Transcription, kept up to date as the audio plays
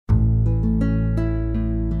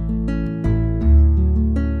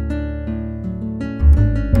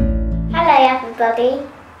everybody.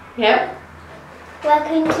 Yep.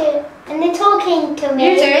 Welcome to, and they're talking to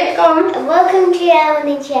me. You do it, go on. Welcome to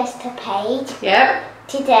Ellen's Escapades. Yep.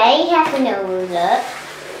 Today, having a look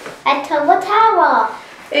at what tower?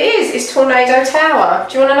 It is, it's Tornado Tower.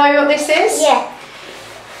 Do you want to know what this is? Yeah.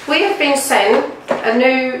 We have been sent a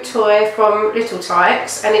new toy from Little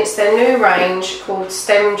Tikes, and it's their new range called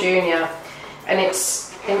STEM Junior, and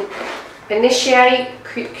it's Initiate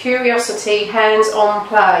Curiosity Hands-on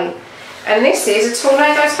Play, and this is a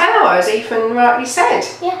tornado tower, as Ethan rightly said.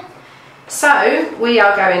 Yeah. So we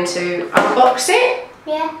are going to unbox it.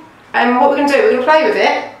 Yeah. And what we're going to do, we're going to play with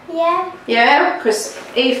it. Yeah. Yeah, because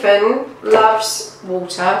Ethan loves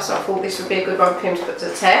water, so I thought this would be a good one for him to put to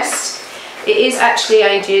the test. It is actually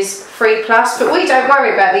ages 3+, but we don't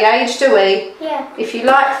worry about the age, do we? Yeah. If you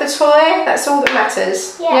like the toy, that's all that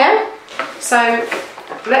matters. Yeah. So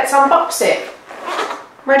let's unbox it.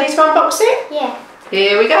 Ready to unbox it? Yeah.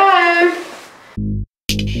 Here we go.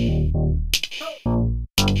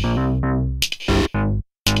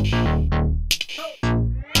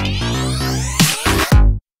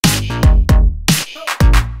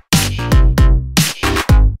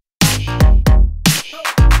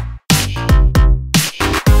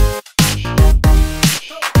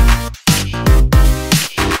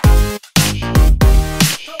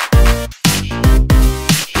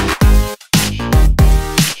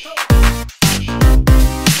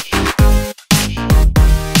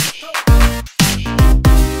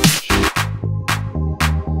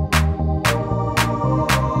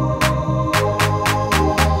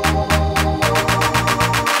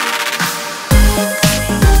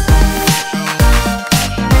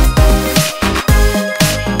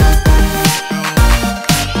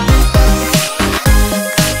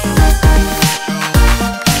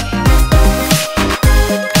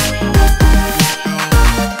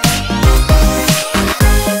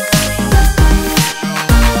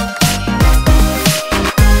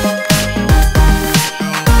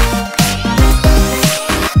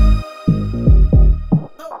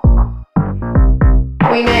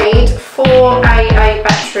 We need 4 AA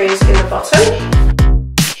batteries in the bottom.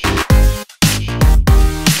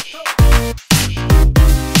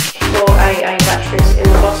 4 AA batteries in the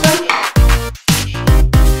bottom.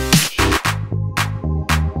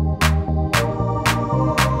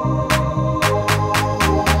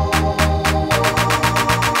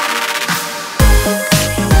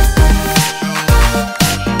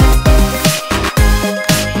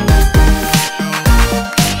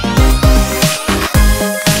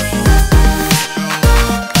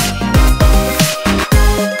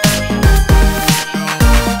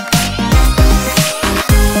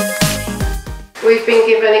 We've been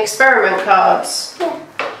given experiment cards. Yeah.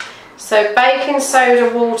 So baking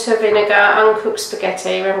soda, water, vinegar, uncooked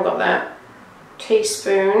spaghetti, we haven't got that.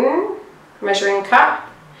 Teaspoon, measuring cup,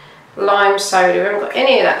 lime soda, we haven't got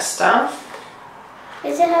any of that stuff.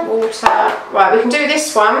 Is it a Water. Right, we can do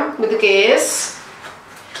this one with the gears.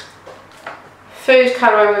 Food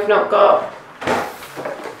colouring we've not got.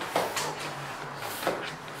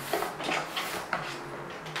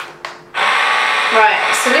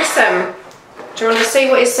 Right, so listen. Do you want to see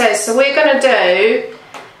what it says? So we're going to do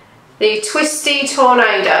the Twisty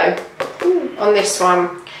Tornado on this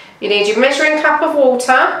one. You need your measuring cup of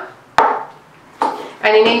water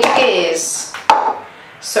and you need your gears.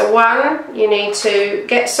 So one, you need to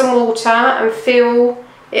get some water and fill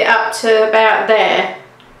it up to about there.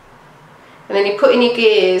 And then you put in your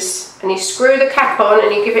gears and you screw the cap on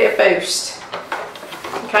and you give it a boost.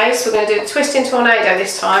 Okay, so we're going to do the Twisting Tornado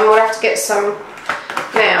this time. We'll have to get some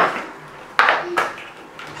now.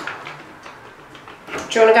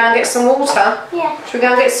 Do you want to go and get some water? Yeah. Should we go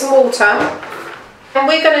and get some water? And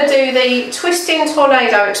we're going to do the Twisting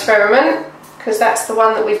Tornado experiment, because that's the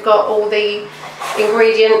one that we've got all the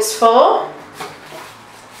ingredients for.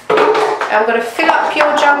 I'm going to fill up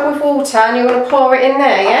your jug with water and you're going to pour it in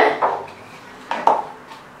there, yeah?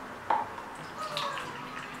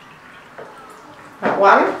 That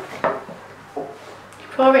one.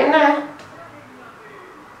 Pour it in there.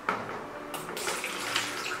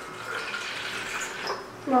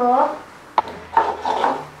 more?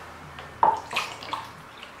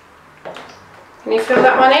 Can you fill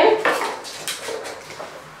that one in?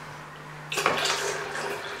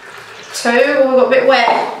 2, oh, we've got a bit wet.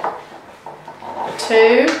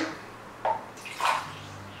 2.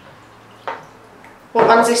 What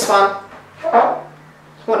one's this one?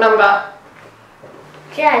 What number?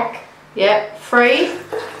 Jug. Yeah, 3.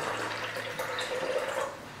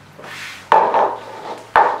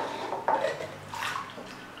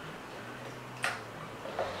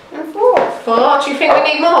 And 4. 4. Do you think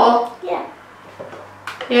we need more? Yeah.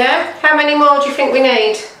 Yeah? How many more do you think we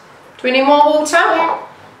need? Do we need more water? Yeah.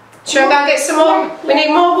 Shall we go and get some more? Yeah. We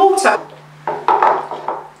need more water.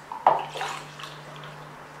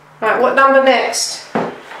 Right, what number next?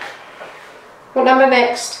 What number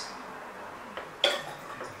next?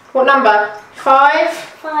 What number? 5?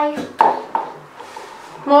 5.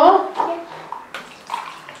 More? Yeah.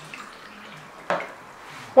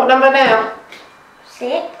 What number now?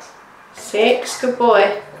 6. 6, good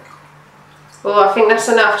boy. Oh, I think that's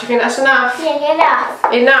enough. Do you think that's enough?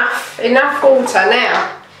 Yeah, enough. Enough water.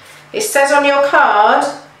 Now, it says on your card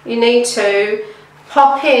you need to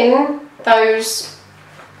pop in those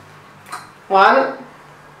 1,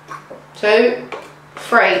 2,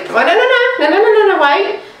 3. Wait, no,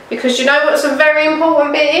 wait. Because you know what's a very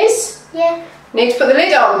important bit is? Yeah. You need to put the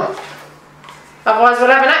lid on. Otherwise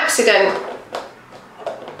we'll have an accident.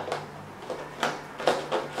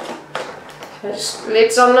 Just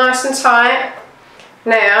lid's on nice and tight.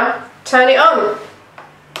 Now, turn it on.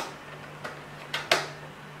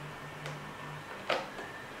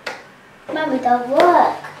 Mummy, don't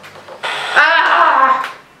work.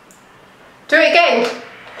 Ah! Do it again.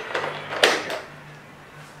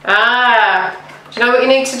 Ah! Do you know what you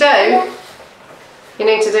need to do? Yeah. You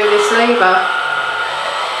need to do this lever.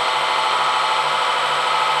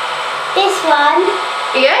 This one.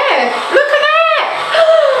 Yeah! Look at that!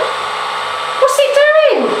 What's it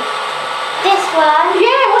doing? This one.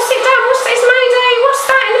 Yeah, what's it done? It's made a... What's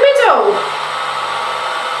that in the middle?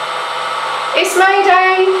 It's made a...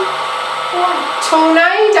 What?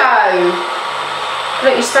 tornado.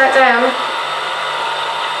 Look, you slow it down.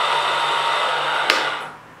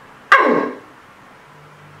 Oh!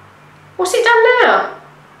 What's it done now?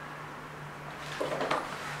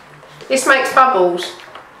 This makes bubbles,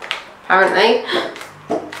 apparently.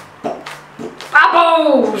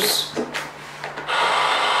 Bubbles! Do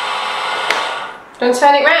you want to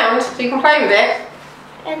turn it round so you can play with it?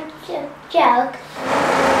 And jug.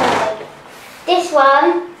 This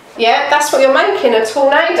one. Yeah, that's what you're making, a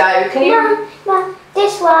tornado. Can you... Mum,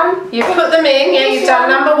 this one. You've put them in, yeah, you've done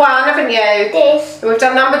number 1, haven't you? This. And we've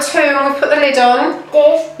done number 2 and we've put the lid on.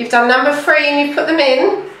 This. You've done number 3 and you've put them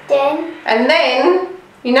in. Then. And then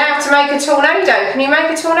you now have to make a tornado. Can you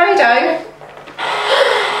make a tornado?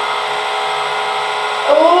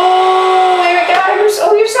 Oh, here it goes.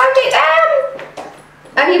 Oh, you've slowed it down.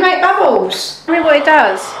 And you make bubbles. Tell me what it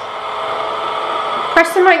does.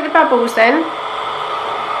 Press to make the bubbles then.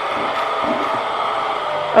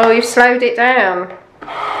 Oh, you've slowed it down.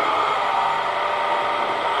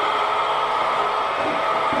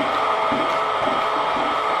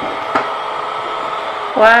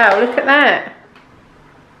 Wow, look at that.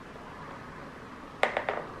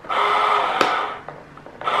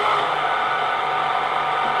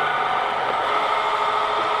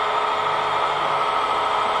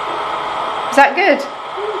 Is that good?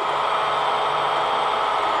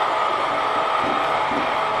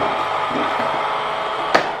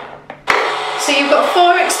 So you've got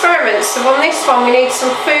 4 experiments. So on this one we need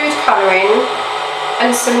some food colouring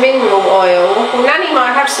and some mineral oil. Well, Nanny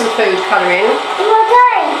might have some food colouring.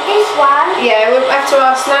 Okay, this one. Yeah, we'll have to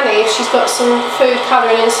ask Nanny if she's got some food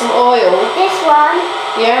colouring and some oil. This one.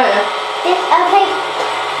 Yeah. This, okay.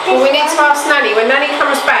 This Well, we need to one. ask Nanny. When Nanny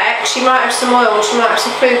comes back, she might have some oil and she might have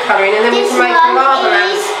some food colouring, and then we This can make a one lava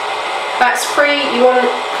lamp. is. That's 3. You want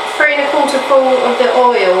 3 1/4 full of the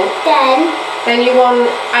oil. Then you want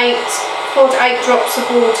 4 to 8 drops of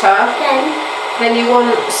water. Then you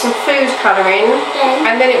want some food colouring,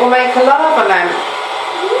 and then it will make a lava lamp.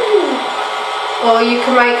 Or you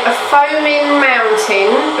can make a foaming mountain,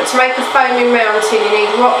 but to make a foaming mountain you need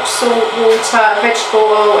rock salt, water, vegetable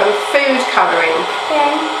oil and food colouring.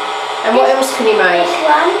 And what else can you make? This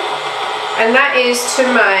one. And that is to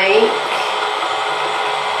make...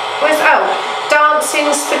 dancing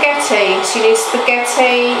spaghetti. So you need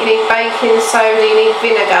spaghetti, you need baking soda, you need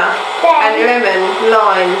vinegar and lemon,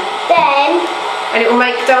 lime. And it will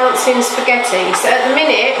make dancing spaghetti. So at the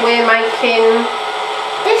minute we're making...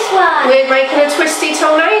 This one. We're making a twisty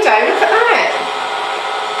tornado. Look at that.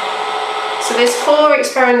 So there's 4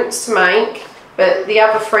 experiments to make, but the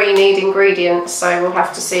other 3 need ingredients. So we'll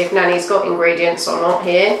have to see if Nanny's got ingredients or not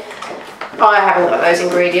here. I haven't got those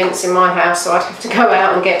ingredients in my house, so I'd have to go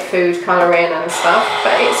out and get food colouring and stuff.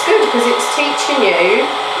 But it's good because it's teaching you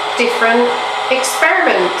different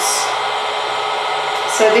experiments.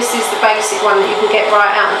 So this is the basic one that you can get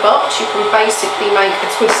right out of the box. You can basically make a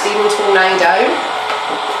twisty tornado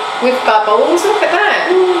with bubbles. Look at that.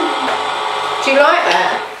 Do you like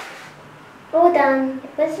that? All done.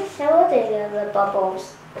 Where's the shoulding of the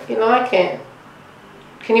bubbles? You like it?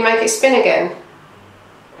 Can you make it spin again?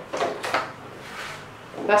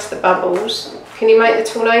 That's the bubbles. Can you make the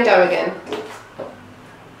tornado again?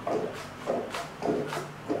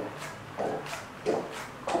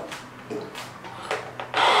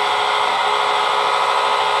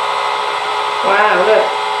 Wow, look.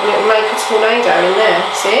 And it'll make a tornado in there.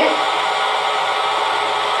 See it?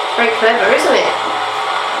 Very clever, isn't it?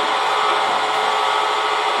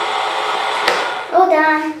 All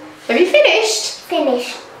done. Have you finished?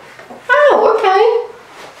 Finished. Oh, okay.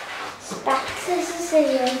 Back to the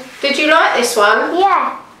scissors. Did you like this one?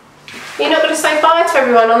 Yeah. You're not going to say bye to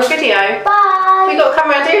everyone on the video? Bye. We've got to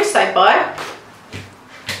come around here to say bye.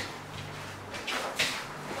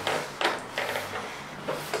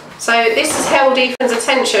 So this has held Ethan's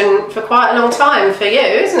attention for quite a long time for you,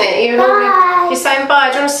 isn't it? You're saying bye.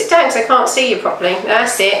 Do you want to sit down because I can't see you properly?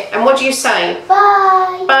 That's it. And what do you say?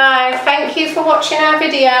 Bye. Bye. Thank you for watching our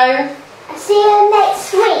video. I'll see you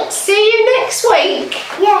next week. See you next week.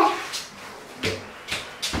 Yeah.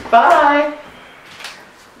 Bye.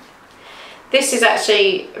 This is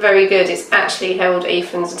actually very good. It's actually held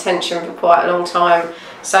Ethan's attention for quite a long time.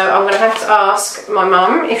 So I'm going to have to ask my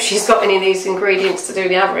mum if she's got any of these ingredients to do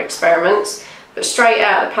the other experiments. But straight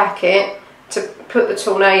out of the packet to put the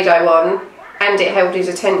tornado on, and it held his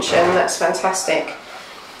attention. That's fantastic.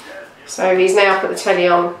 So he's now put the telly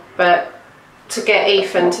on, but to get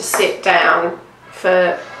Ethan to sit down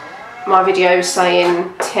for my video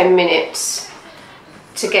saying 10 minutes,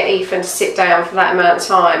 to get Ethan to sit down for that amount of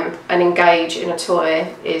time and engage in a toy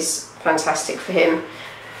is fantastic for him.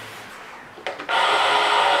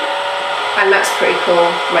 And that's pretty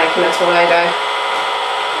cool, making a tornado.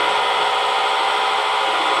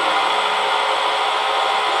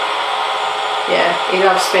 Yeah, he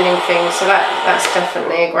loves spinning things, so that's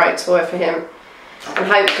definitely a great toy for him. And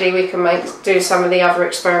hopefully we can do some of the other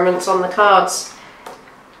experiments on the cards.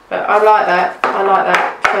 But I like that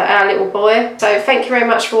for our little boy. So thank you very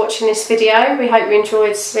much for watching this video. We hope you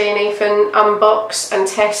enjoyed seeing Ethan unbox and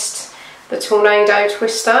test the Tornado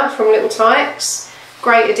Twister from Little Tikes.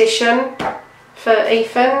 Great addition for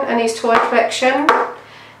Ethan and his toy collection.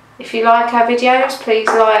 If you like our videos, please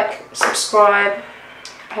like, subscribe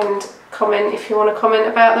and comment if you want to comment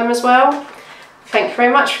about them as well. Thank you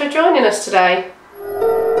very much for joining us today.